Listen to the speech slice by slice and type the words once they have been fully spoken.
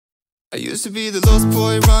I used to be the lost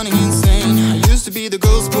boy running insane. I used to be the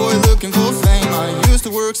ghost boy looking for fame. I used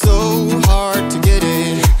to work so hard to get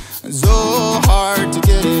it, so hard to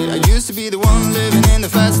get it. I used to be the one living in the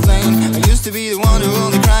fast lane. I used to be the one who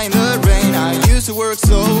only cried in the rain. I used to work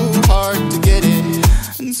so hard to get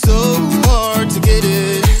it, and so hard to get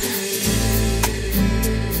it.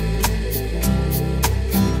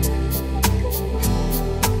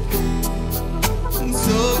 And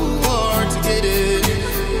so hard to get it.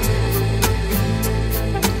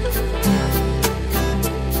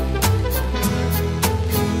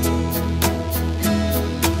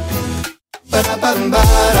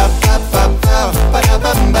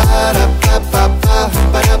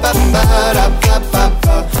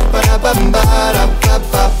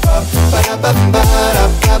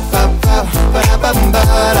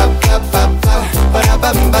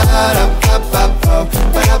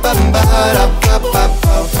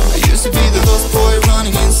 I used to be the lost boy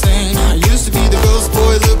running insane. I used to be the ghost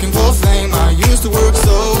boy looking for fame. I used to work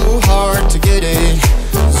so hard to get it,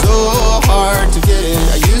 so hard to get it.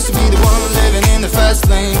 I used to be the one living in the fast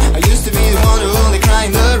lane. I used to be the one who only cried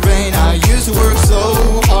in the rain. I used to work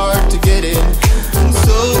so hard to get it, and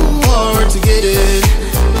so hard to get it.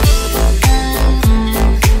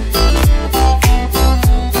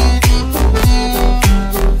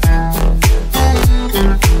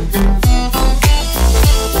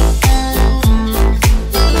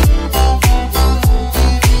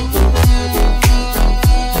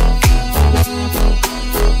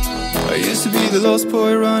 The lost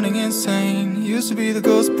boy running insane. Used to be the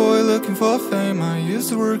ghost boy looking for fame. I used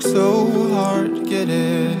to work so hard to get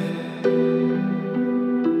it.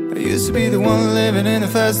 I used to be the one living in the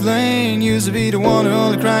fast lane. Used to be the one who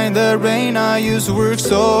only cried in the rain. I used to work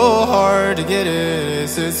so hard to get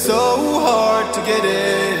it. It's so hard to get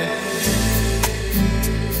it.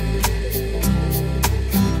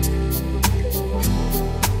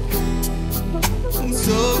 It's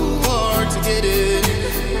so hard to get it.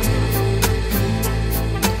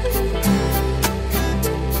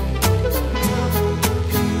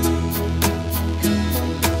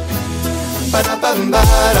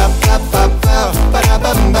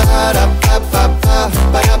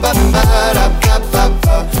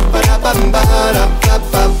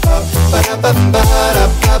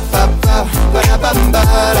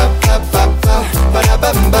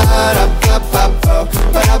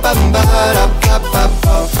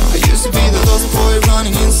 I used to be the lost boy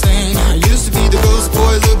running insane. I used to be the ghost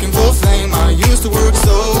boy looking for fame. I used to work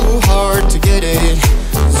so hard to get it,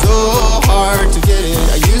 so hard to get it.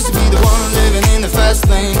 I used to be the one living in the fast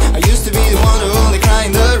lane. I used to be the one who only cried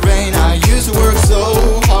in the rain. I used to work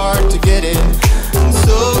so hard to get it, and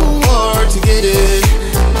so hard to get it.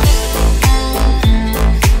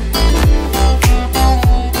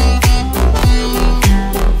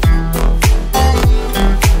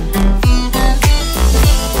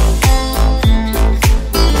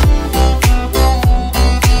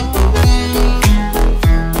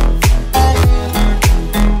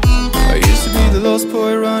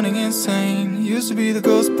 Boy running insane. Used to be the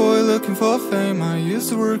ghost boy looking for fame. I used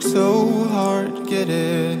to work so hard to get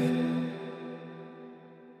it.